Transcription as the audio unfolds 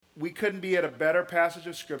we couldn't be at a better passage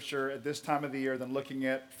of Scripture at this time of the year than looking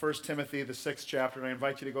at 1 Timothy, the 6th chapter. And I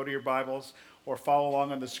invite you to go to your Bibles or follow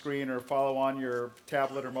along on the screen or follow on your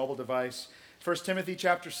tablet or mobile device. 1 Timothy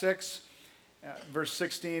chapter 6, verse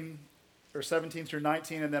 16 or 17 through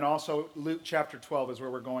 19, and then also Luke chapter 12 is where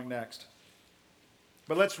we're going next.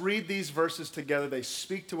 But let's read these verses together. They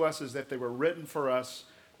speak to us as if they were written for us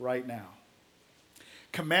right now.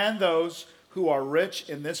 Command those who are rich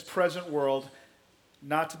in this present world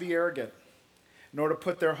not to be arrogant, nor to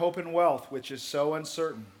put their hope in wealth, which is so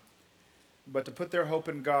uncertain, but to put their hope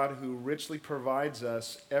in God, who richly provides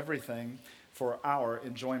us everything for our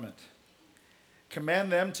enjoyment.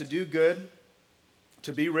 Command them to do good,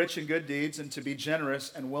 to be rich in good deeds, and to be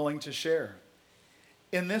generous and willing to share.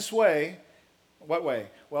 In this way, what way?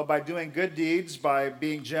 Well, by doing good deeds, by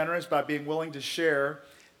being generous, by being willing to share,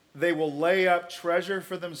 they will lay up treasure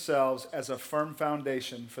for themselves as a firm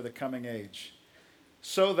foundation for the coming age,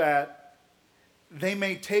 so that they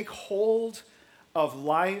may take hold of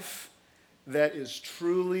life that is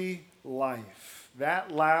truly life.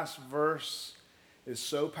 That last verse is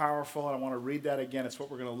so powerful, and I want to read that again. It's what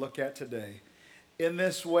we're going to look at today. In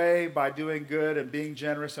this way, by doing good and being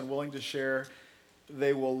generous and willing to share,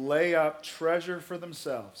 they will lay up treasure for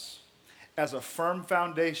themselves as a firm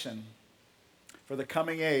foundation for the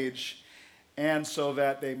coming age, and so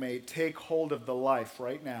that they may take hold of the life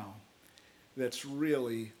right now that's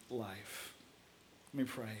really life. Let me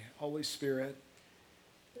pray. Holy Spirit,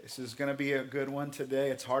 this is going to be a good one today.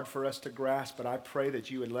 It's hard for us to grasp, but I pray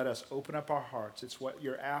that you would let us open up our hearts. It's what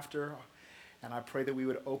you're after, and I pray that we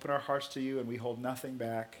would open our hearts to you and we hold nothing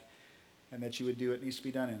back, and that you would do what needs to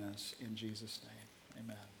be done in us. In Jesus' name,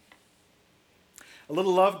 amen. A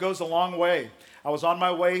little love goes a long way. I was on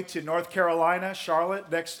my way to North Carolina,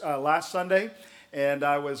 Charlotte, last Sunday, and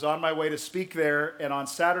I was on my way to speak there. And on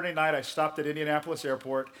Saturday night, I stopped at Indianapolis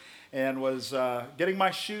Airport and was getting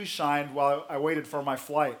my shoes shined while I waited for my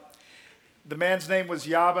flight. The man's name was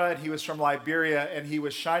Yaba, and he was from Liberia, and he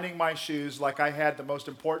was shining my shoes like I had the most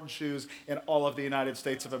important shoes in all of the United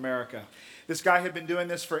States of America. This guy had been doing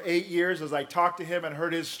this for 8 years. As I talked to him and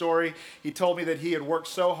heard his story, he told me that he had worked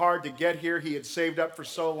so hard to get here. He had saved up for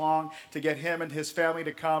so long to get him and his family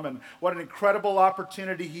to come, and what an incredible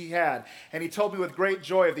opportunity he had. And he told me with great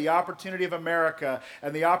joy of the opportunity of America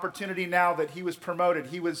and the opportunity now that he was promoted.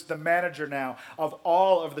 He was the manager now of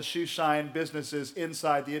all of the shoe shine businesses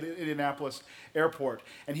inside the Indianapolis airport.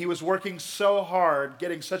 And he was working so hard,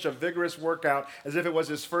 getting such a vigorous workout as if it was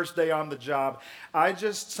his first day on the job.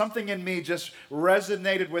 Something in me just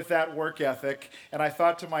resonated with that work ethic. And I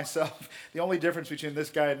thought to myself, the only difference between this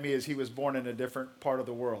guy and me is he was born in a different part of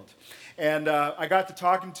the world. And I got to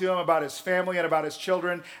talking to him about his family and about his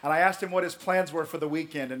children. And I asked him what his plans were for the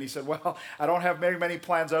weekend. And he said, well, I don't have very many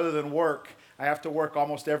plans other than work. I have to work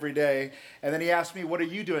almost every day. And then he asked me, what are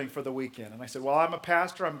you doing for the weekend? And I said, well, I'm a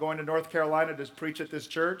pastor. I'm going to North Carolina to preach at this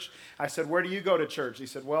church. I said, where do you go to church? He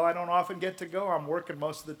said, well, I don't often get to go. I'm working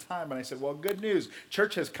most of the time. And I said, well, good news.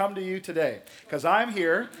 Church has come to you today because I'm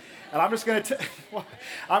here. And I'm just going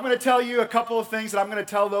to tell you a couple of things that I'm going to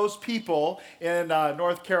tell those people in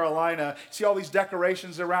North Carolina. See all these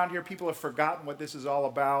decorations around here? People have forgotten what this is all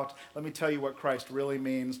about. Let me tell you what Christ really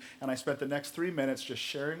means. And I spent the next 3 minutes just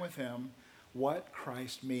sharing with him what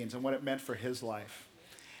Christ means and what it meant for his life.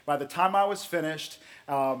 By the time I was finished,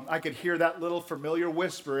 I could hear that little familiar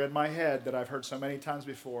whisper in my head that I've heard so many times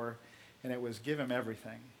before, and it was, give him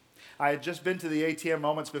everything. I had just been to the ATM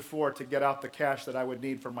moments before to get out the cash that I would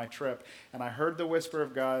need for my trip, and I heard the whisper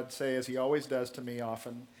of God say, as he always does to me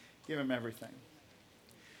often, give him everything.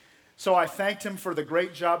 So I thanked him for the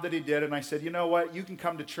great job that he did, and I said, you know what, you can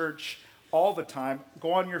come to church all the time.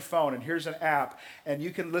 Go on your phone, and here's an app, and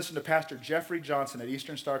you can listen to Pastor Jeffrey Johnson at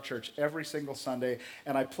Eastern Star Church every single Sunday.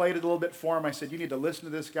 And I played it a little bit for him. I said, you need to listen to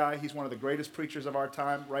this guy. He's one of the greatest preachers of our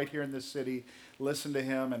time right here in this city. Listen to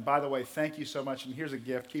him. And by the way, thank you so much, and here's a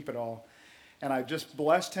gift. Keep it all. And I just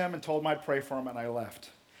blessed him and told him I'd pray for him, and I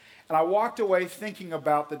left. And I walked away thinking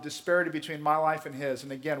about the disparity between my life and his.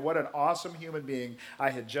 And again, what an awesome human being I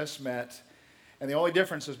had just met. And the only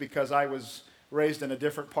difference is because I was raised in a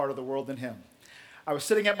different part of the world than him. I was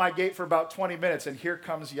sitting at my gate for about 20 minutes, and here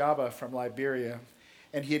comes Yaba from Liberia.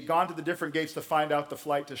 And he had gone to the different gates to find out the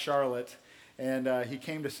flight to Charlotte. And he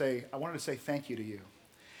came to say, I wanted to say thank you to you.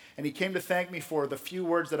 And he came to thank me for the few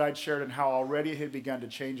words that I'd shared and how already it had begun to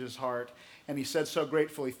change his heart. And he said so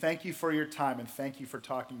gratefully, thank you for your time and thank you for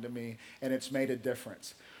talking to me. And it's made a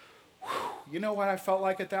difference. Whew. You know what I felt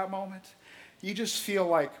like at that moment? You just feel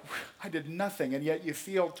like, I did nothing, and yet you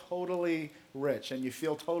feel totally rich, and you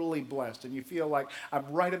feel totally blessed, and you feel like I'm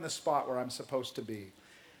right in the spot where I'm supposed to be.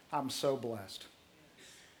 I'm so blessed.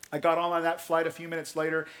 I got on that flight a few minutes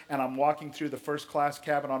later, and I'm walking through the first class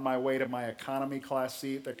cabin on my way to my economy class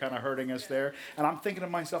seat. They're kind of hurting us there. And I'm thinking to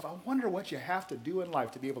myself, I wonder what you have to do in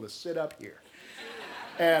life to be able to sit up here.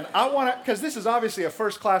 And I want to, because this is obviously a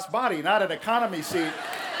first class body, not an economy seat.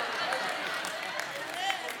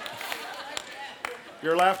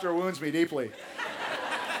 Your laughter wounds me deeply.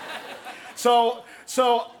 So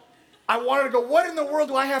I wanted to go, what in the world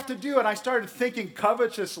do I have to do? And I started thinking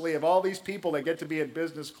covetously of all these people that get to be in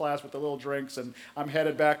business class with the little drinks, and I'm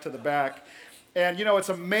headed back to the back. And you know, it's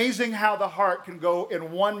amazing how the heart can go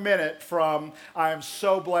in 1 minute from I am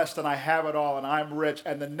so blessed and I have it all and I'm rich,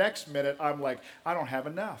 and the next minute I'm like, I don't have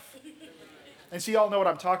enough. And see, you all know what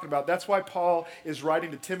I'm talking about. That's why Paul is writing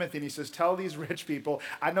to Timothy, and he says, tell these rich people,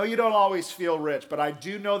 I know you don't always feel rich, but I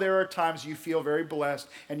do know there are times you feel very blessed,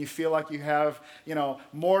 and you feel like you have,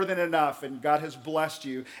 more than enough, and God has blessed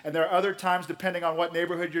you. And there are other times, depending on what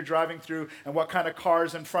neighborhood you're driving through, and what kind of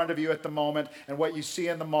cars in front of you at the moment, and what you see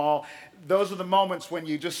in the mall, those are the moments when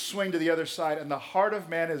you just swing to the other side. And the heart of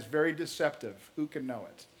man is very deceptive. Who can know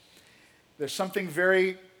it? There's something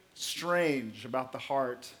very strange about the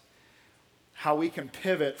heart, how we can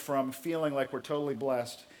pivot from feeling like we're totally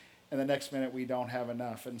blessed and the next minute we don't have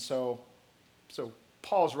enough. And so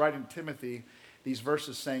Paul's writing to Timothy these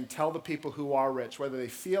verses saying, tell the people who are rich, whether they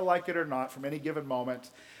feel like it or not from any given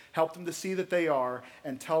moment, help them to see that they are,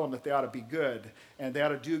 and tell them that they ought to be good and they ought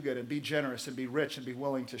to do good and be generous and be rich and be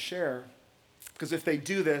willing to share. Because if they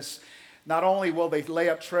do this, not only will they lay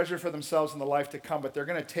up treasure for themselves in the life to come, but they're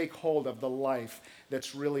going to take hold of the life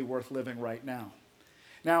that's really worth living right now.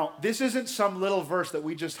 Now, this isn't some little verse that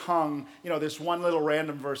we just hung, this one little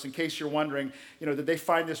random verse, in case you're wondering, did they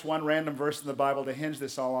find this one random verse in the Bible to hinge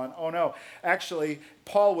this all on? Oh, no. Actually,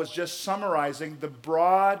 Paul was just summarizing the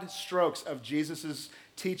broad strokes of Jesus'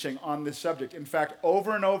 teaching on this subject. In fact,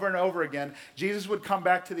 over and over and over again, Jesus would come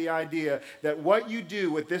back to the idea that what you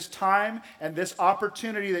do with this time and this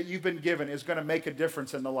opportunity that you've been given is going to make a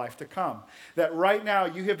difference in the life to come. That right now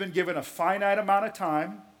you have been given a finite amount of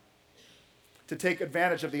time to take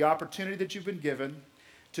advantage of the opportunity that you've been given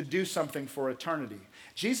to do something for eternity.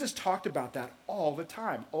 Jesus talked about that all the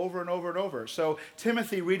time, over and over and over. So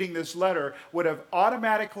Timothy, reading this letter, would have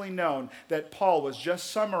automatically known that Paul was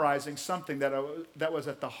just summarizing something that was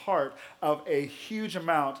at the heart of a huge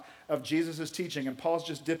amount of Jesus' teaching, and Paul's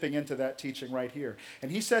just dipping into that teaching right here.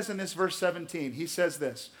 And he says in this verse 17, he says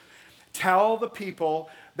this, tell the people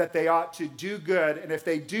that they ought to do good, and if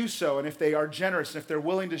they do so, and if they are generous, and if they're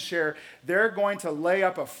willing to share, they're going to lay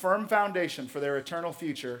up a firm foundation for their eternal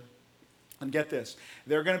future. And get this,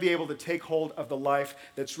 they're going to be able to take hold of the life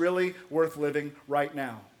that's really worth living right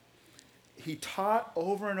now. He taught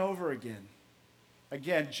over and over again,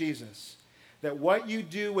 Jesus, that what you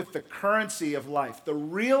do with the currency of life, the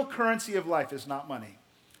real currency of life is not money,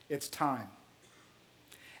 it's time.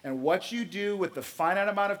 And what you do with the finite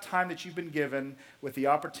amount of time that you've been given, with the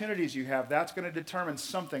opportunities you have, that's going to determine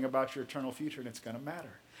something about your eternal future, and it's going to matter.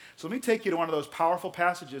 So let me take you to one of those powerful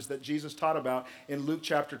passages that Jesus taught about in Luke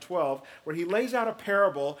chapter 12, where he lays out a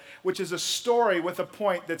parable, which is a story with a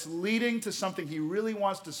point that's leading to something he really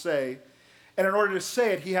wants to say. And in order to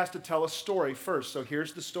say it, he has to tell a story first. So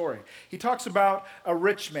here's the story. He talks about a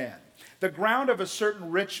rich man. The ground of a certain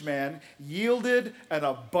rich man yielded an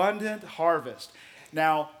abundant harvest.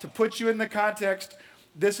 Now, to put you in the context,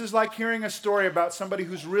 this is like hearing a story about somebody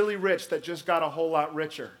who's really rich that just got a whole lot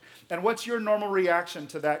richer. And what's your normal reaction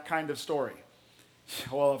to that kind of story?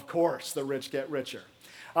 Well, of course, the rich get richer.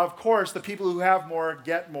 Of course, the people who have more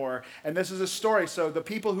get more. And this is a story. So the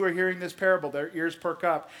people who are hearing this parable, their ears perk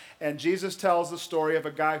up. And Jesus tells the story of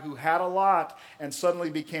a guy who had a lot and suddenly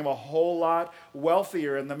became a whole lot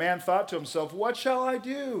wealthier. And the man thought to himself, what shall I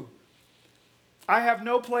do? I have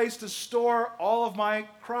no place to store all of my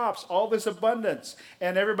crops, all this abundance.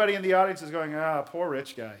 And everybody in the audience is going, poor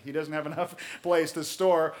rich guy. He doesn't have enough place to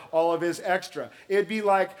store all of his extra. It'd be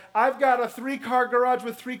like, I've got a 3-car garage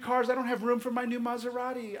with 3 cars. I don't have room for my new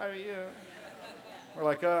Maserati. We're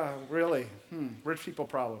like, really? Rich people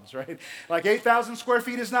problems, right? Like 8,000 square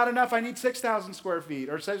feet is not enough. I need 6,000 square feet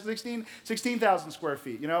or 16,000 square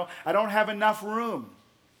feet. I don't have enough room.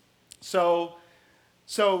 So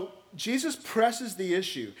Jesus presses the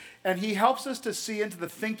issue, and he helps us to see into the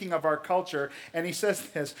thinking of our culture, and he says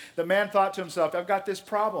this, the man thought to himself, I've got this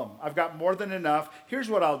problem. I've got more than enough. Here's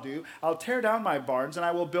what I'll do. I'll tear down my barns, and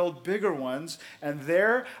I will build bigger ones, and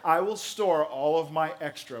there I will store all of my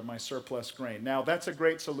extra, my surplus grain. Now, that's a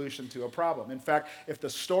great solution to a problem. In fact, if the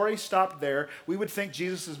story stopped there, we would think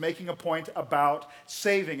Jesus is making a point about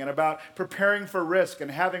saving and about preparing for risk and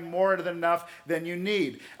having more than enough than you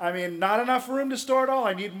need. I mean, not enough room to store it all.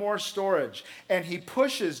 I need more storage. And he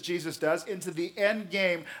pushes, Jesus does, into the end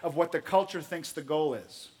game of what the culture thinks the goal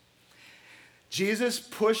is. Jesus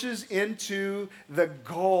pushes into the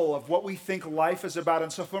goal of what we think life is about. And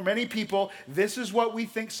so for many people, this is what we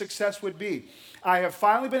think success would be. I have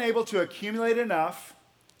finally been able to accumulate enough.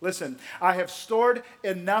 Listen, I have stored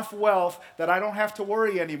enough wealth that I don't have to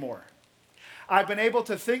worry anymore. I've been able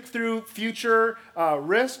to think through future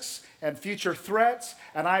risks and future threats,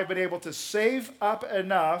 and I've been able to save up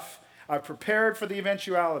enough. I've prepared for the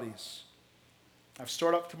eventualities. I've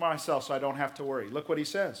stored up to myself so I don't have to worry. Look what he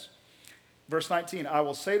says. Verse 19, I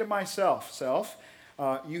will say to myself,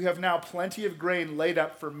 you have now plenty of grain laid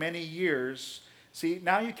up for many years. See,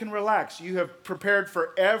 now you can relax. You have prepared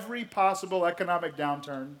for every possible economic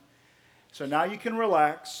downturn. So now you can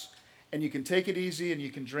relax, and you can take it easy, and you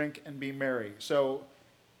can drink and be merry. So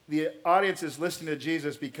the audience is listening to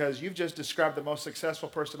Jesus because you've just described the most successful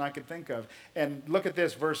person I could think of. And look at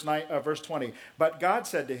this, verse 20. But God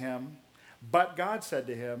said to him,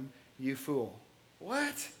 you fool.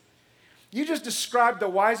 What? You just described the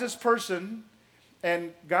wisest person,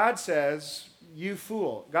 and God says, you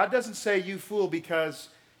fool. God doesn't say you fool because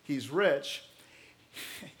he's rich.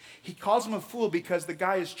 He calls him a fool because the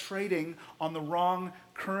guy is trading on the wrong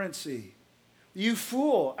currency. You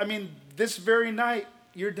fool. I mean, this very night,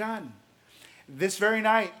 you're done. This very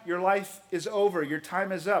night, your life is over. Your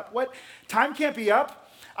time is up. What? Time can't be up.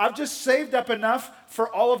 I've just saved up enough for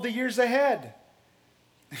all of the years ahead.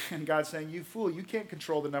 And God's saying, you fool, you can't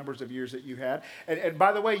control the numbers of years that you had. And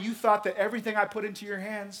by the way, you thought that everything I put into your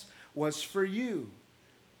hands was for you.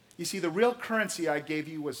 You see, the real currency I gave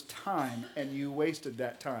you was time, and you wasted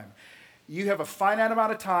that time. You have a finite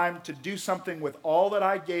amount of time to do something with all that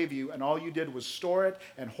I gave you, and all you did was store it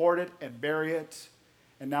and hoard it and bury it.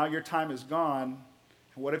 And now your time is gone.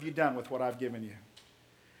 And what have you done with what I've given you?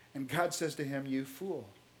 And God says to him, you fool.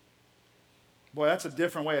 Boy, that's a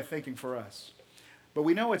different way of thinking for us. But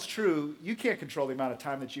we know it's true. You can't control the amount of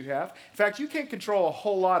time that you have. In fact, you can't control a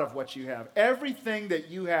whole lot of what you have. Everything that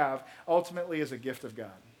you have ultimately is a gift of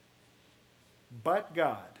God. But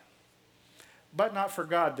God. But not for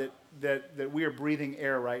God that we are breathing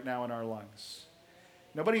air right now in our lungs.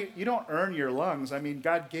 You don't earn your lungs. I mean,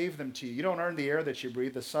 God gave them to you. You don't earn the air that you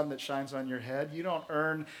breathe, the sun that shines on your head. You don't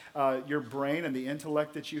earn your brain and the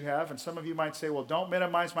intellect that you have. And some of you might say, well, don't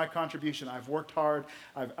minimize my contribution. I've worked hard.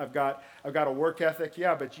 I've got a work ethic.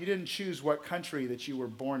 Yeah, but you didn't choose what country that you were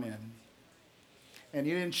born in. And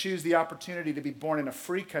you didn't choose the opportunity to be born in a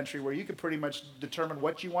free country where you could pretty much determine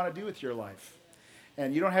what you want to do with your life.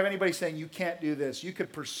 And you don't have anybody saying you can't do this. You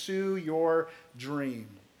could pursue your dream.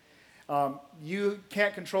 You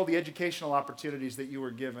can't control the educational opportunities that you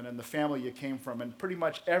were given and the family you came from. And pretty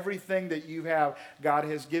much everything that you have, God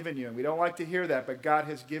has given you. And we don't like to hear that, but God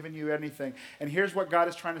has given you anything. And here's what God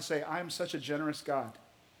is trying to say. I am such a generous God.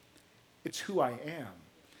 It's who I am.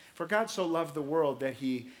 For God so loved the world that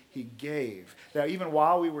he gave. That even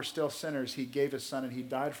while we were still sinners, he gave his son and he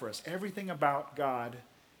died for us. Everything about God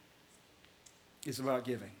is about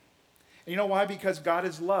giving. And you know why? Because God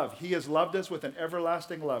is love. He has loved us with an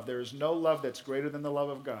everlasting love. There is no love that's greater than the love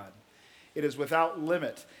of God. It is without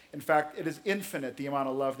limit. In fact, it is infinite, the amount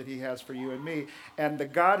of love that he has for you and me. And the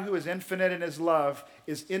God who is infinite in his love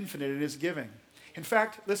is infinite in his giving. In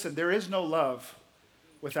fact, listen, there is no love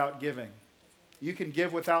without giving. You can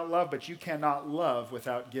give without love, but you cannot love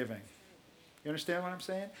without giving. You understand what I'm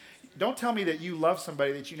saying? Don't tell me that you love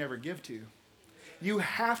somebody that you never give to. You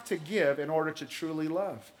have to give in order to truly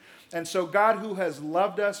love. And so God, who has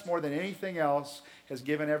loved us more than anything else, has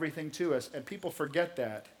given everything to us. And people forget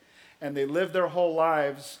that. And they live their whole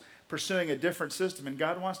lives pursuing a different system. And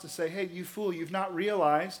God wants to say, hey, you fool, you've not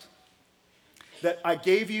realized that I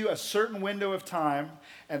gave you a certain window of time,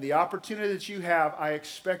 and the opportunity that you have, I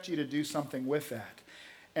expect you to do something with that.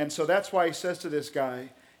 And so that's why he says to this guy,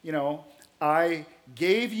 I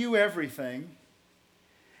gave you everything,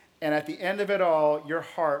 and at the end of it all, your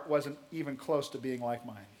heart wasn't even close to being like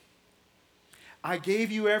mine. I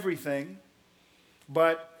gave you everything,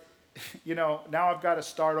 but, now I've got to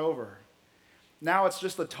start over. Now it's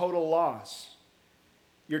just a total loss.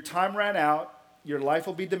 Your time ran out. Your life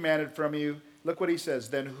will be demanded from you. Look what he says.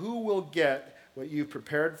 Then who will get what you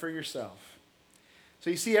prepared for yourself?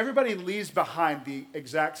 So you see, everybody leaves behind the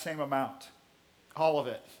exact same amount. All of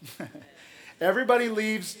it. Everybody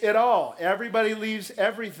leaves it all. Everybody leaves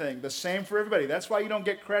everything. The same for everybody. That's why you don't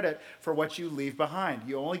get credit for what you leave behind.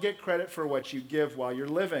 You only get credit for what you give while you're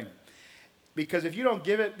living. Because if you don't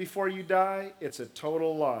give it before you die, it's a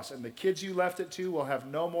total loss. And the kids you left it to will have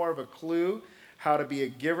no more of a clue how to be a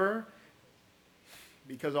giver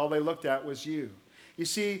because all they looked at was you. You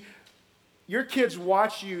see, your kids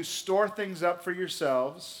watch you store things up for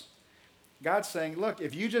yourselves, God's saying, look,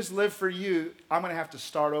 if you just live for you, I'm going to have to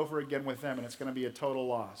start over again with them, and it's going to be a total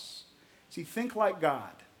loss. See, think like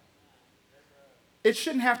God. It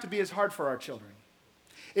shouldn't have to be as hard for our children.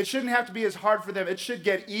 It shouldn't have to be as hard for them. It should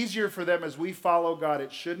get easier for them as we follow God.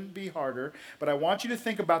 It shouldn't be harder. But I want you to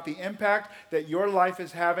think about the impact that your life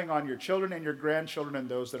is having on your children and your grandchildren and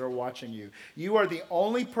those that are watching you. You are the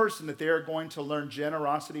only person that they are going to learn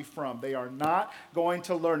generosity from. They are not going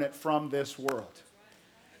to learn it from this world.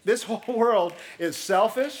 This whole world is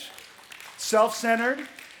selfish, self-centered,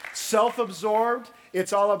 self-absorbed.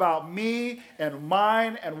 It's all about me and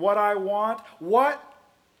mine and what I want. What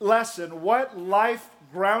lesson, what life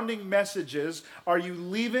grounding messages are you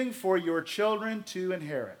leaving for your children to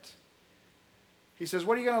inherit? He says,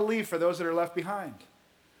 what are you going to leave for those that are left behind?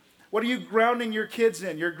 What are you grounding your kids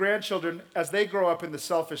in, your grandchildren, as they grow up in the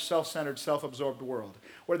selfish, self-centered, self-absorbed world,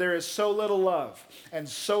 where there is so little love and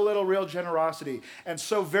so little real generosity and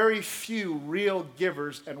so very few real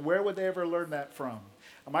givers, and where would they ever learn that from?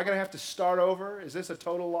 Am I going to have to start over? Is this a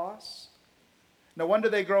total loss? No wonder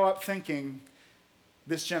they grow up thinking,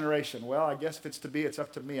 this generation, well, I guess if it's to be, it's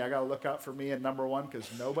up to me. I got to look out for me and number one because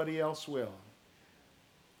nobody else will.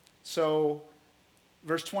 So,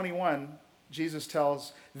 verse 21, Jesus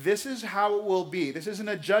tells, this is how it will be. This isn't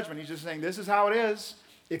a judgment. He's just saying, this is how it is.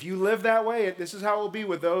 If you live that way, this is how it will be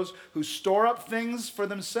with those who store up things for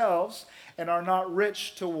themselves and are not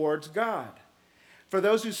rich towards God. For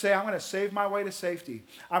those who say, I'm going to save my way to safety.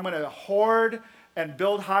 I'm going to hoard and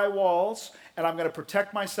build high walls, and I'm going to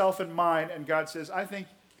protect myself and mine. And God says, I think,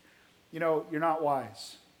 you're not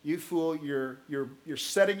wise. You fool, you're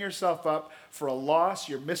setting yourself up for a loss.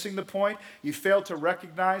 You're missing the point. You fail to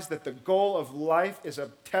recognize that the goal of life is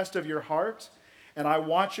a test of your heart, and I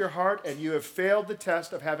want your heart, and you have failed the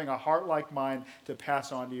test of having a heart like mine to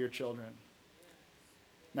pass on to your children.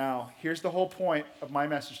 Now, here's the whole point of my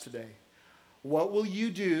message today. What will you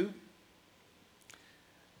do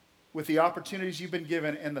with the opportunities you've been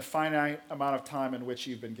given in the finite amount of time in which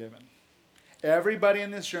you've been given? Everybody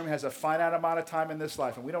in this room has a finite amount of time in this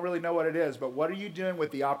life, and we don't really know what it is, but what are you doing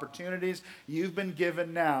with the opportunities you've been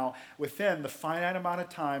given now within the finite amount of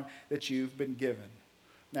time that you've been given?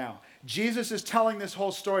 Now, Jesus is telling this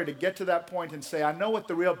whole story to get to that point and say, I know what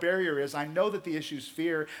the real barrier is. I know that the issue is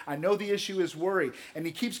fear. I know the issue is worry. And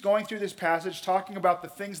he keeps going through this passage talking about the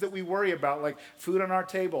things that we worry about, like food on our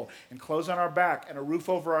table and clothes on our back and a roof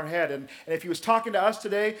over our head. And if he was talking to us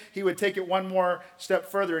today, he would take it one more step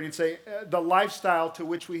further and he'd say, the lifestyle to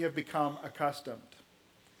which we have become accustomed,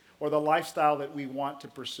 or the lifestyle that we want to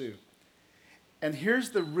pursue. And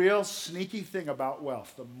here's the real sneaky thing about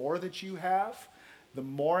wealth. The more that you have, the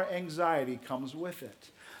more anxiety comes with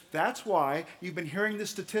it. That's why you've been hearing this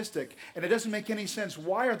statistic, and it doesn't make any sense.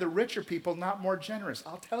 Why are the richer people not more generous?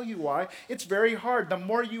 I'll tell you why. It's very hard. The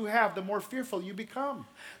more you have, the more fearful you become.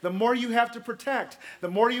 The more you have to protect, the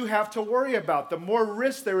more you have to worry about, the more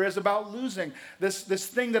risk there is about losing this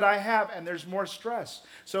thing that I have, and there's more stress.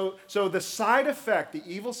 So the side effect, the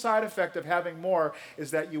evil side effect of having more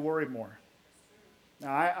is that you worry more.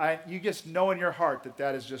 Now, you just know in your heart that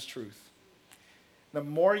that is just truth. The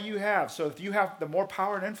more you have. So if you have, the more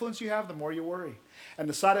power and influence you have, the more you worry. And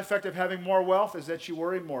the side effect of having more wealth is that you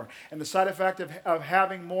worry more. And the side effect of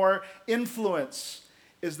having more influence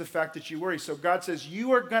is the fact that you worry. So God says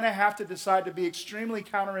you are going to have to decide to be extremely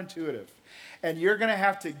counterintuitive. And you're going to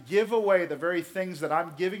have to give away the very things that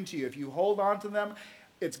I'm giving to you. If you hold on to them,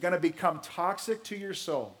 it's going to become toxic to your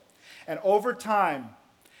soul. And over time,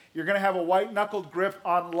 you're going to have a white-knuckled grip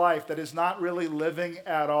on life that is not really living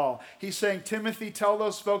at all. He's saying, Timothy, tell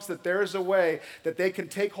those folks that there is a way that they can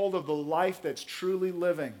take hold of the life that's truly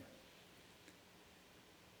living.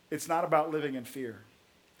 It's not about living in fear.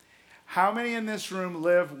 How many in this room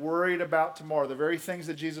live worried about tomorrow? The very things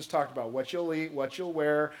that Jesus talked about. What you'll eat, what you'll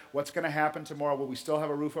wear, what's going to happen tomorrow. Will we still have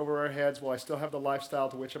a roof over our heads? Will I still have the lifestyle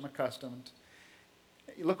to which I'm accustomed?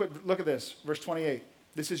 Look at this, verse 28.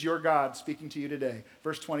 This is your God speaking to you today.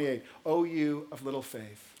 Verse 28, O you of little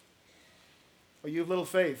faith. O you of little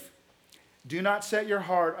faith. Do not set your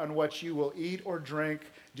heart on what you will eat or drink.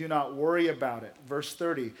 Do not worry about it. Verse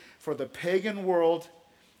 30, for the pagan world,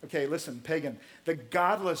 okay, listen, pagan, the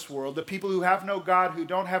godless world, the people who have no God, who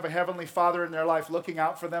don't have a heavenly Father in their life looking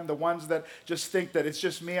out for them, the ones that just think that it's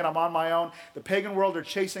just me and I'm on my own, the pagan world are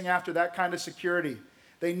chasing after that kind of security.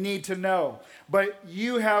 They need to know. But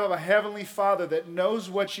you have a heavenly Father that knows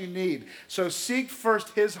what you need. So seek first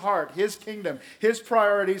his heart, his kingdom, his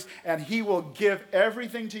priorities, and he will give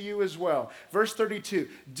everything to you as well. Verse 32,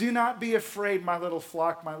 do not be afraid, my little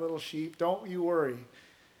flock, my little sheep. Don't you worry.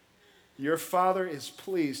 Your Father is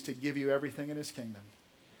pleased to give you everything in his kingdom.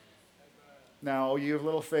 Now, you have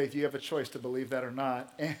little faith. You have a choice to believe that or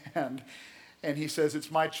not. And he says,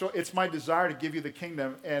 it's my desire to give you the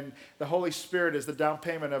kingdom, and the Holy Spirit is the down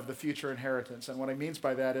payment of the future inheritance. And what he means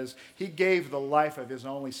by that is he gave the life of his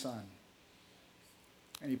only son.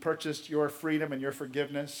 And he purchased your freedom and your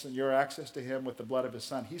forgiveness and your access to him with the blood of his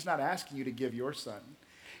son. He's not asking you to give your son.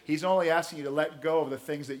 He's only asking you to let go of the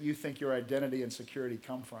things that you think your identity and security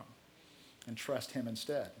come from and trust him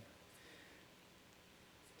instead.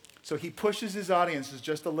 So he pushes his audiences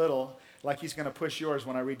just a little, like he's going to push yours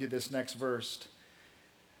when I read you this next verse.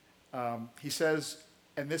 He says,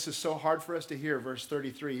 and this is so hard for us to hear, verse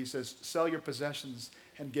 33, he says, sell your possessions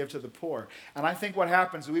and give to the poor. And I think what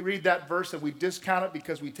happens, we read that verse and we discount it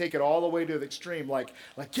because we take it all the way to the extreme, like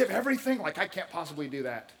give everything? Like I can't possibly do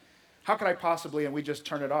that. How could I possibly? And we just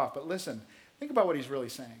turn it off. But listen, think about what he's really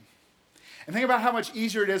saying. And think about how much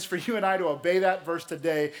easier it is for you and I to obey that verse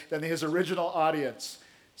today than his original audience.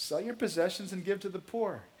 Sell your possessions and give to the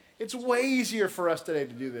poor. It's way easier for us today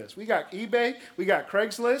to do this. We got eBay, we got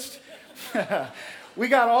Craigslist. We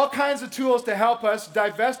got all kinds of tools to help us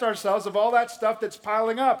divest ourselves of all that stuff that's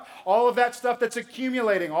piling up, all of that stuff that's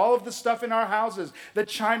accumulating, all of the stuff in our houses, the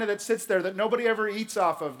china that sits there that nobody ever eats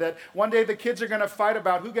off of, that one day the kids are going to fight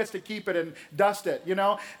about who gets to keep it and dust it. You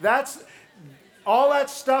know, that's all that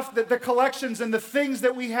stuff, that the collections and the things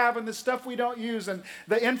that we have and the stuff we don't use and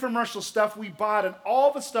the infomercial stuff we bought and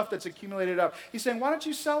all the stuff that's accumulated up. He's saying, why don't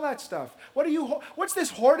you sell that stuff? What's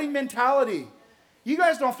this hoarding mentality? You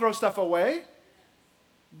guys don't throw stuff away.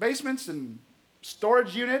 Basements and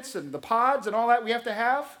storage units and the pods and all that we have to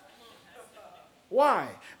have. Why?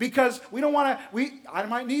 Because we don't want to, I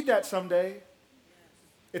might need that someday.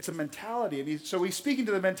 It's a mentality. And so he's speaking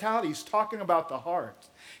to the mentality. He's talking about the heart.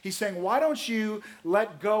 He's saying, why don't you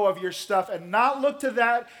let go of your stuff and not look to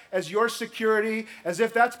that as your security, as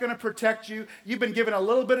if that's going to protect you. You've been given a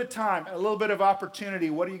little bit of time, a little bit of opportunity.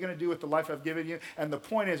 What are you going to do with the life I've given you? And the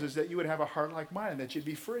point is that you would have a heart like mine, and that you'd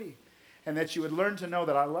be free, and that you would learn to know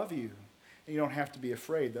that I love you. And you don't have to be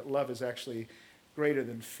afraid, that love is actually greater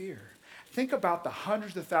than fear. Think about the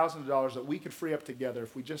hundreds of thousands of dollars that we could free up together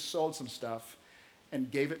if we just sold some stuff and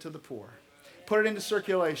gave it to the poor. Put it into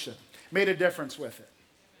circulation. Made a difference with it.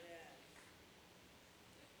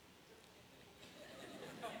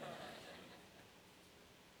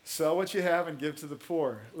 Sell what you have and give to the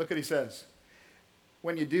poor. Look what he says.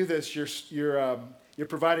 When you do this, you're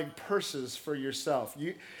providing purses for yourself.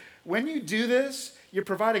 When you do this, you're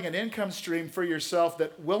providing an income stream for yourself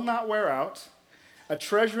that will not wear out, a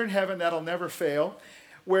treasure in heaven that'll never fail,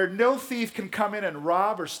 where no thief can come in and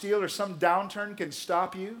rob or steal, or some downturn can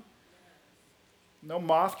stop you. No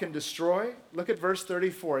moth can destroy. Look at verse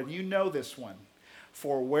 34, and you know this one.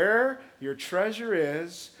 For where your treasure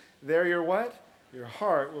is, there your what? Your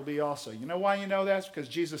heart will be also. You know why you know that? It's because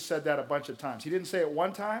Jesus said that a bunch of times. He didn't say it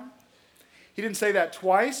one time. He didn't say that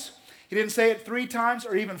twice. He didn't say it 3 times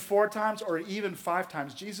or even 4 times or even 5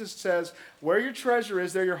 times. Jesus says, where your treasure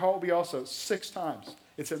is, there your heart will be also. 6 times.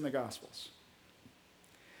 It's in the Gospels.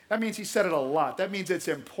 That means he said it a lot. That means it's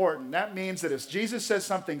important. That means that if Jesus says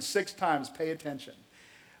something 6 times, pay attention.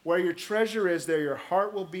 Where your treasure is, there your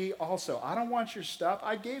heart will be also. I don't want your stuff.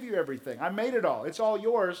 I gave you everything. I made it all. It's all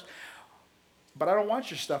yours. But I don't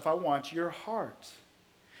want your stuff. I want your heart.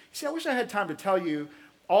 See, I wish I had time to tell you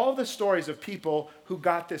all the stories of people who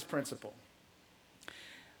got this principle.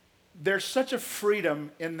 There's such a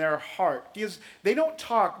freedom in their heart. Because they don't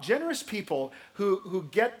talk, generous people who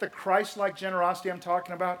get the Christ-like generosity I'm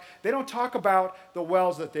talking about, they don't talk about the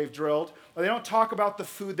wells that they've drilled, or they don't talk about the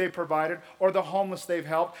food they provided, or the homeless they've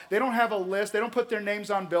helped. They don't have a list. They don't put their names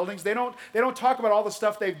on buildings. They don't talk about all the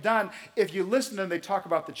stuff they've done. If you listen to them, they talk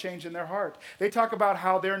about the change in their heart. They talk about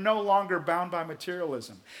how they're no longer bound by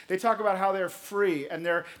materialism. They talk about how they're free, and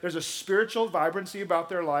there's a spiritual vibrancy about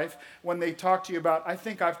their life when they talk to you about, I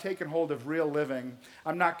think I've taken hold of real living.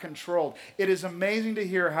 I'm not controlled. It is amazing to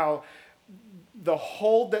hear how the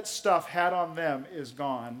hold that stuff had on them is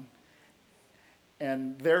gone,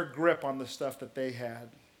 and their grip on the stuff that they had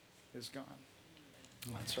is gone.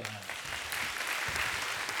 That's right.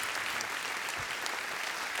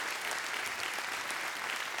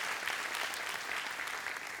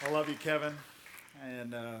 I love you, Kevin.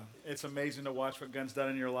 And it's amazing to watch what God's done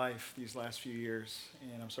in your life these last few years.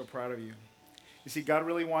 And I'm so proud of you. You see, God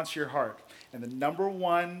really wants your heart. And the number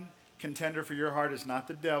one contender for your heart is not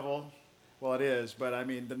the devil. Well, it is, but I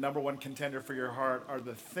mean, the number one contender for your heart are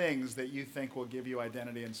the things that you think will give you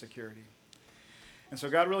identity and security. And so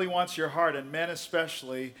God really wants your heart, and men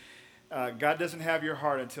especially. God doesn't have your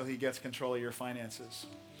heart until he gets control of your finances.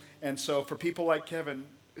 And so for people like Kevin,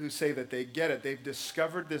 who say that they get it, they've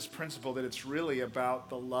discovered this principle that it's really about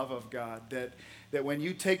the love of God, that when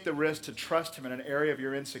you take the risk to trust him in an area of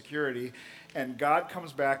your insecurity, and God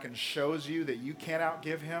comes back and shows you that you can't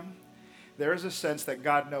outgive him, there is a sense that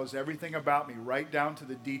God knows everything about me, right down to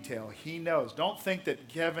the detail. He knows. Don't think that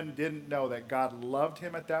Kevin didn't know that God loved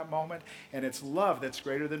him at that moment, and it's love that's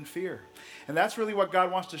greater than fear. And that's really what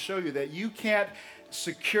God wants to show you, that you can't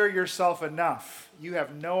secure yourself enough. You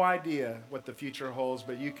have no idea what the future holds,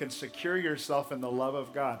 but you can secure yourself in the love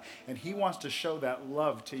of God. And he wants to show that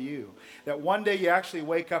love to you. That one day you actually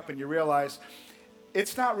wake up and you realize,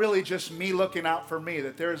 it's not really just me looking out for me,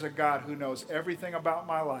 that there is a God who knows everything about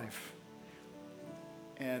my life.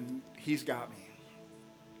 And he's got me.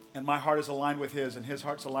 And my heart is aligned with his, and his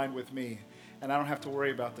heart's aligned with me. And I don't have to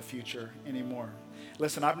worry about the future anymore.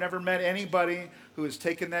 Listen, I've never met anybody who has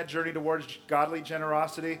taken that journey towards godly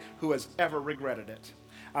generosity who has ever regretted it.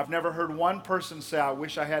 I've never heard one person say, I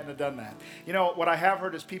wish I hadn't have done that. You know, what I have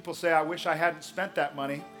heard is people say, I wish I hadn't spent that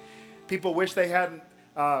money. People wish they hadn't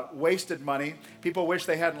wasted money. People wish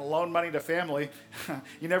they hadn't loaned money to family.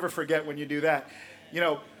 You never forget when you do that. You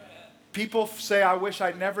know, people say, I wish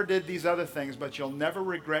I never did these other things, but you'll never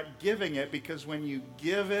regret giving it, because when you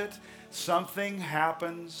give it, something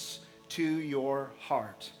happens to your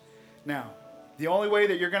heart. Now, the only way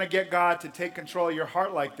that you're going to get God to take control of your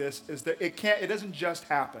heart like this is that it doesn't just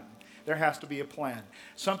happen. There has to be a plan.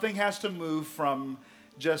 Something has to move from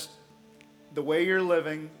just the way you're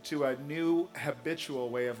living to a new habitual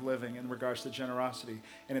way of living in regards to generosity.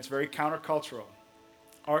 And it's very countercultural.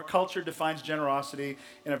 Our culture defines generosity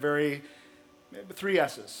in three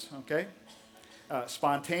S's, okay?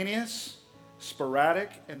 Spontaneous,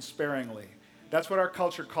 sporadic, and sparingly. That's what our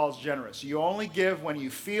culture calls generous. You only give when you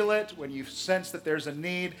feel it, when you sense that there's a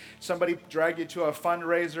need. Somebody dragged you to a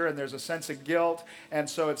fundraiser and there's a sense of guilt. And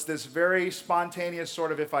so it's this very spontaneous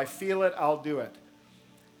sort of, if I feel it, I'll do it.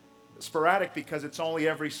 Sporadic because it's only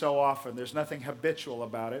every so often. There's nothing habitual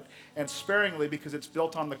about it. And sparingly because it's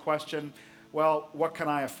built on the question, well, what can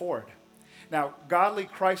I afford? Now, godly,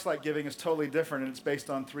 Christ-like giving is totally different, and it's based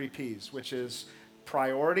on 3 P's, which is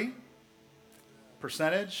priority,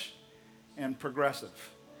 percentage, and progressive.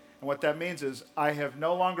 And what that means is I have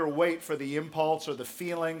no longer wait for the impulse or the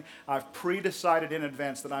feeling. I've pre-decided in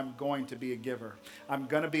advance that I'm going to be a giver. I'm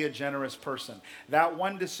going to be a generous person. That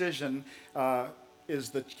one decision is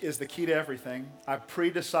the key to everything. I've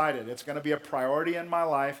pre-decided it's going to be a priority in my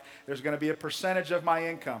life. There's going to be a percentage of my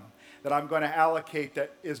income that I'm going to allocate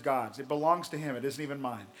that is God's. It belongs to him. It isn't even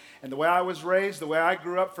mine. And the way I was raised, the way I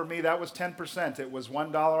grew up, for me, that was 10%. It was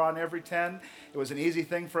 $1 on every 10. It was an easy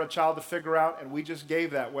thing for a child to figure out, and we just gave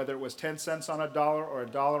that, whether it was 10 cents on a dollar or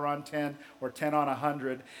 $1 on 10 or 10 on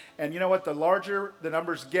 100. And you know what? The larger the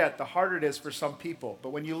numbers get, the harder it is for some people. But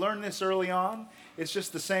when you learn this early on, it's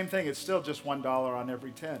just the same thing. It's still just $1 on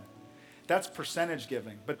every 10. That's percentage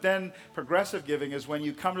giving. But then progressive giving is when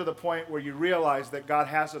you come to the point where you realize that God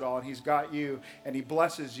has it all and he's got you and he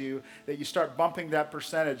blesses you, that you start bumping that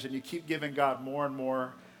percentage and you keep giving God more and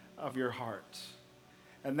more of your heart.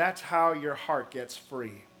 And that's how your heart gets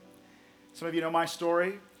free. Some of you know my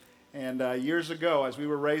story. And years ago, as we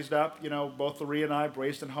were raised up, you know, both Loree and I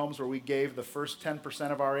raised in homes where we gave the first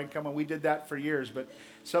 10% of our income, and we did that for years. But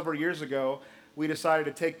several years ago, we decided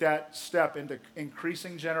to take that step into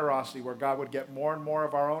increasing generosity where God would get more and more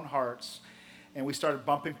of our own hearts. And we started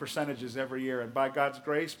bumping percentages every year. And by God's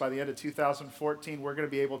grace, by the end of 2014, we're going to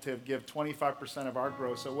be able to give 25% of our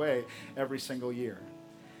gross away every single year.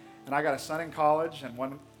 And I got a son in college and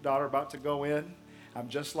one daughter about to go in. I'm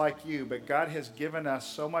just like you, but God has given us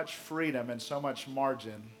so much freedom and so much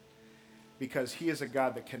margin because he is a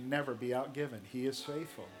God that can never be outgiven. He is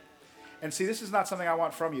faithful. And see, this is not something I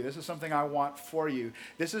want from you. This is something I want for you.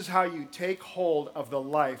 This is how you take hold of the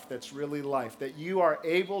life that's really life, that you are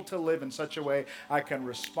able to live in such a way I can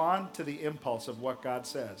respond to the impulse of what God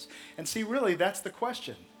says. And see, really, that's the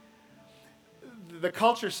question. The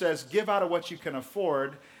culture says, give out of what you can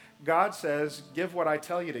afford. God says, give what I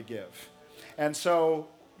tell you to give. And so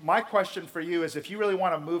my question for you is, if you really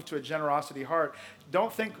want to move to a generosity heart,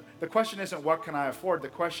 don't think, the question isn't what can I afford? The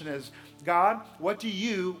question is, God, what do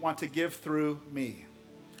you want to give through me?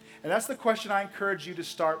 And that's the question I encourage you to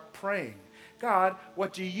start praying. God,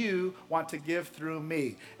 what do you want to give through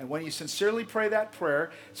me? And when you sincerely pray that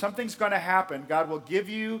prayer, something's going to happen. God will give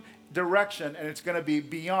you direction, and it's going to be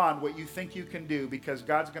beyond what you think you can do, because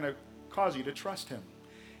God's going to cause you to trust him.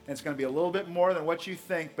 And it's going to be a little bit more than what you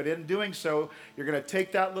think, but in doing so, you're going to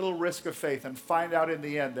take that little risk of faith and find out in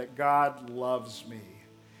the end that God loves me,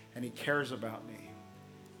 and he cares about me,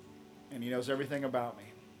 and he knows everything about me.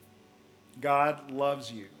 God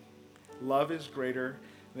loves you. Love is greater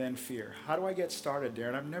than fear. How do I get started,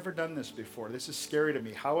 Darryn? I've never done this before. This is scary to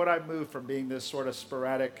me. How would I move from being this sort of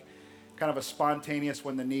sporadic, kind of a spontaneous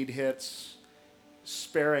when the need hits,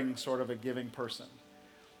 sparing sort of a giving person?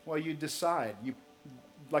 Well, you decide.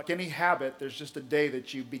 Like any habit, there's just a day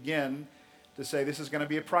that you begin to say this is going to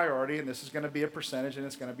be a priority and this is going to be a percentage and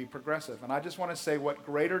it's going to be progressive. And I just want to say, what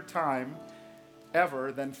greater time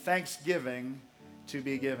ever than Thanksgiving to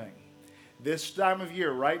be giving? This time of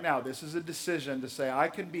year, right now, this is a decision to say I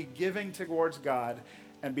can be giving towards God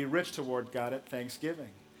and be rich toward God at Thanksgiving.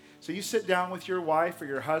 So you sit down with your wife or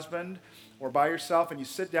your husband or by yourself and you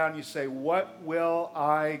sit down and you say, what will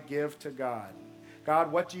I give to God?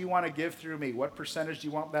 God, what do you want to give through me? What percentage do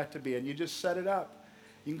you want that to be? And you just set it up.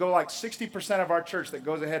 You can go like 60% of our church that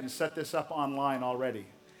goes ahead and set this up online already.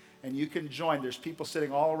 And you can join. There's people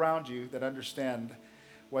sitting all around you that understand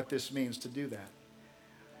what this means to do that.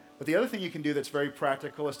 But the other thing you can do that's very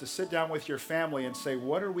practical is to sit down with your family and say,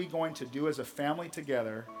 what are we going to do as a family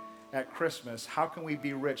together at Christmas? How can we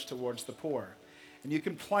be rich towards the poor? And you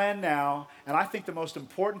can plan now, and I think the most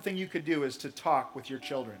important thing you could do is to talk with your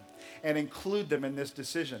children and include them in this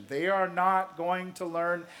decision. They are not going to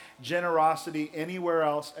learn generosity anywhere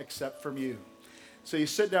else except from you. So you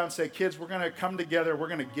sit down and say, kids, we're going to come together. We're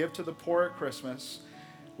going to give to the poor at Christmas.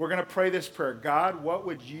 We're going to pray this prayer. God, what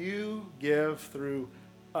would you give through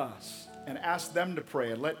us? And ask them to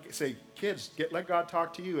pray and say, kids, let God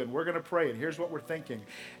talk to you, and we're going to pray, and here's what we're thinking,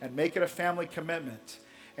 and make it a family commitment.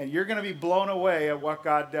 And you're going to be blown away at what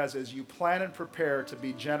God does as you plan and prepare to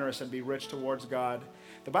be generous and be rich towards God.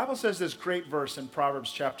 The Bible says this great verse in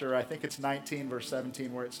Proverbs chapter, I think it's 19, verse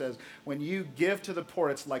 17, where it says, when you give to the poor,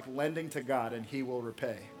 it's like lending to God, and he will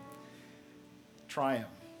repay. Try him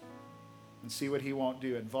and see what he won't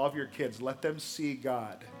do. Involve your kids. Let them see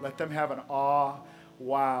God. Let them have an awe,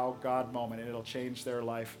 wow, God moment, and it'll change their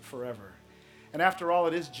life forever. And after all,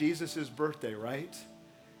 it is Jesus' birthday, right?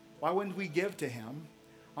 Why wouldn't we give to him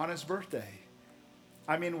on his birthday?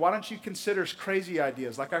 I mean, why don't you consider crazy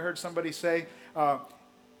ideas? Like I heard somebody say,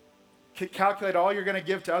 calculate all you're going to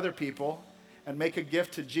give to other people and make a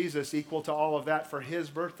gift to Jesus equal to all of that for his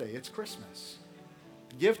birthday. It's Christmas.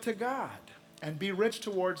 Give to God and be rich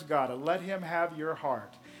towards God and let him have your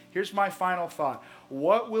heart. Here's my final thought.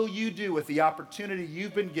 What will you do with the opportunity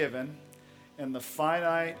you've been given in the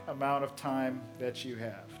finite amount of time that you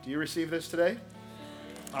have? Do you receive this today?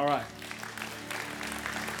 All right.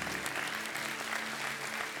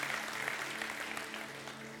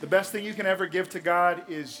 The best thing you can ever give to God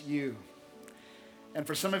is you. And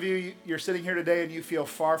for some of you, you're sitting here today and you feel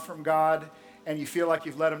far from God and you feel like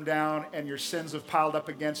you've let him down and your sins have piled up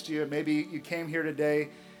against you. And maybe you came here today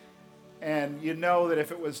and you know that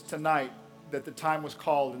if it was tonight, that the time was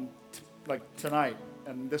called and like tonight,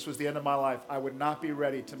 and this was the end of my life, I would not be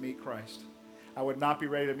ready to meet Christ. I would not be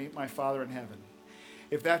ready to meet my Father in heaven.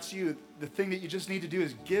 If that's you, the thing that you just need to do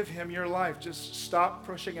is give him your life. Just stop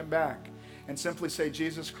pushing him back and simply say,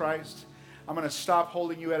 Jesus Christ, I'm going to stop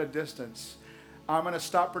holding you at a distance. I'm going to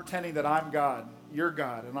stop pretending that I'm God, you're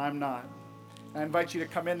God, and I'm not. I invite you to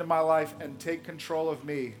come into my life and take control of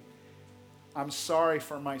me. I'm sorry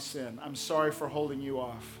for my sin. I'm sorry for holding you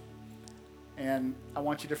off. And I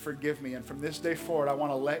want you to forgive me. And from this day forward, I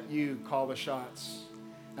want to let you call the shots.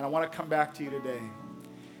 And I want to come back to you today.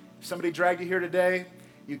 If somebody dragged you here today,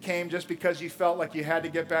 you came just because you felt like you had to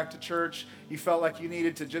get back to church. You felt like you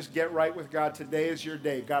needed to just get right with God. Today is your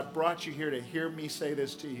day. God brought you here to hear me say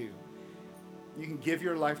this to you. You can give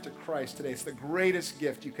your life to Christ today. It's the greatest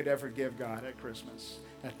gift you could ever give God at Christmas,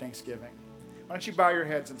 at Thanksgiving. Why don't you bow your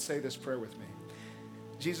heads and say this prayer with me?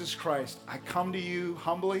 Jesus Christ, I come to you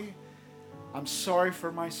humbly. I'm sorry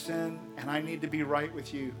for my sin, and I need to be right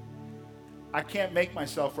with you. I can't make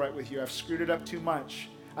myself right with you. I've screwed it up too much.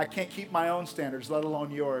 I can't keep my own standards, let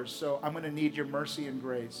alone yours. So I'm going to need your mercy and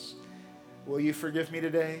grace. Will you forgive me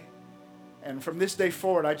today? And from this day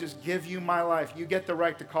forward, I just give you my life. You get the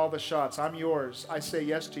right to call the shots. I'm yours. I say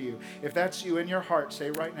yes to you. If that's you in your heart, say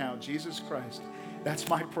right now, Jesus Christ, that's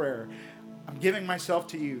my prayer. I'm giving myself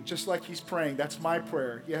to you, just like he's praying. That's my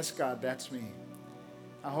prayer. Yes, God, that's me.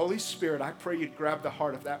 Now, Holy Spirit, I pray you'd grab the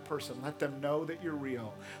heart of that person. Let them know that you're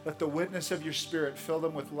real. Let the witness of your Spirit fill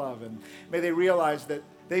them with love. And may they realize that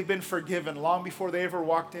they've been forgiven long before they ever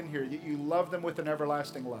walked in here, that you love them with an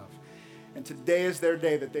everlasting love. And today is their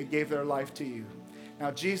day that they gave their life to you.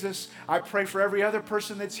 Now, Jesus, I pray for every other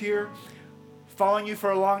person that's here, following you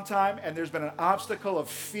for a long time, and there's been an obstacle of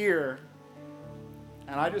fear.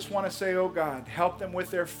 And I just want to say, oh God, help them with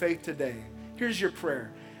their faith today. Here's your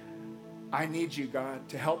prayer. I need you, God,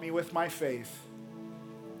 to help me with my faith.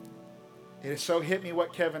 It has so hit me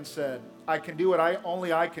what Kevin said. I can do what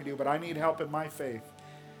only I can do, but I need help in my faith.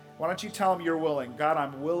 Why don't you tell him you're willing? God,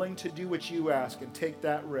 I'm willing to do what you ask and take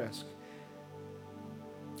that risk.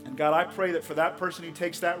 And God, I pray that for that person who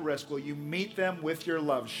takes that risk, will you meet them with your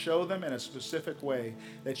love? Show them in a specific way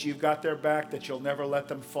that you've got their back, that you'll never let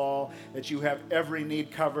them fall, that you have every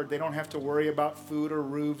need covered. They don't have to worry about food or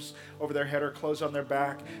roofs over their head or clothes on their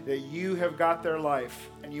back, that you have got their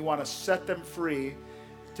life and you want to set them free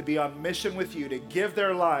to be on mission with you, to give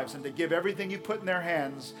their lives and to give everything you put in their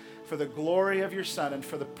hands for the glory of your Son and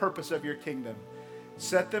for the purpose of your kingdom.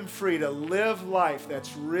 Set them free to live life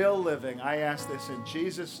that's real living. I ask this in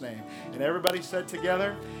Jesus' name. And everybody said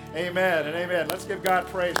together, amen and amen. Let's give God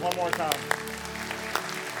praise one more time.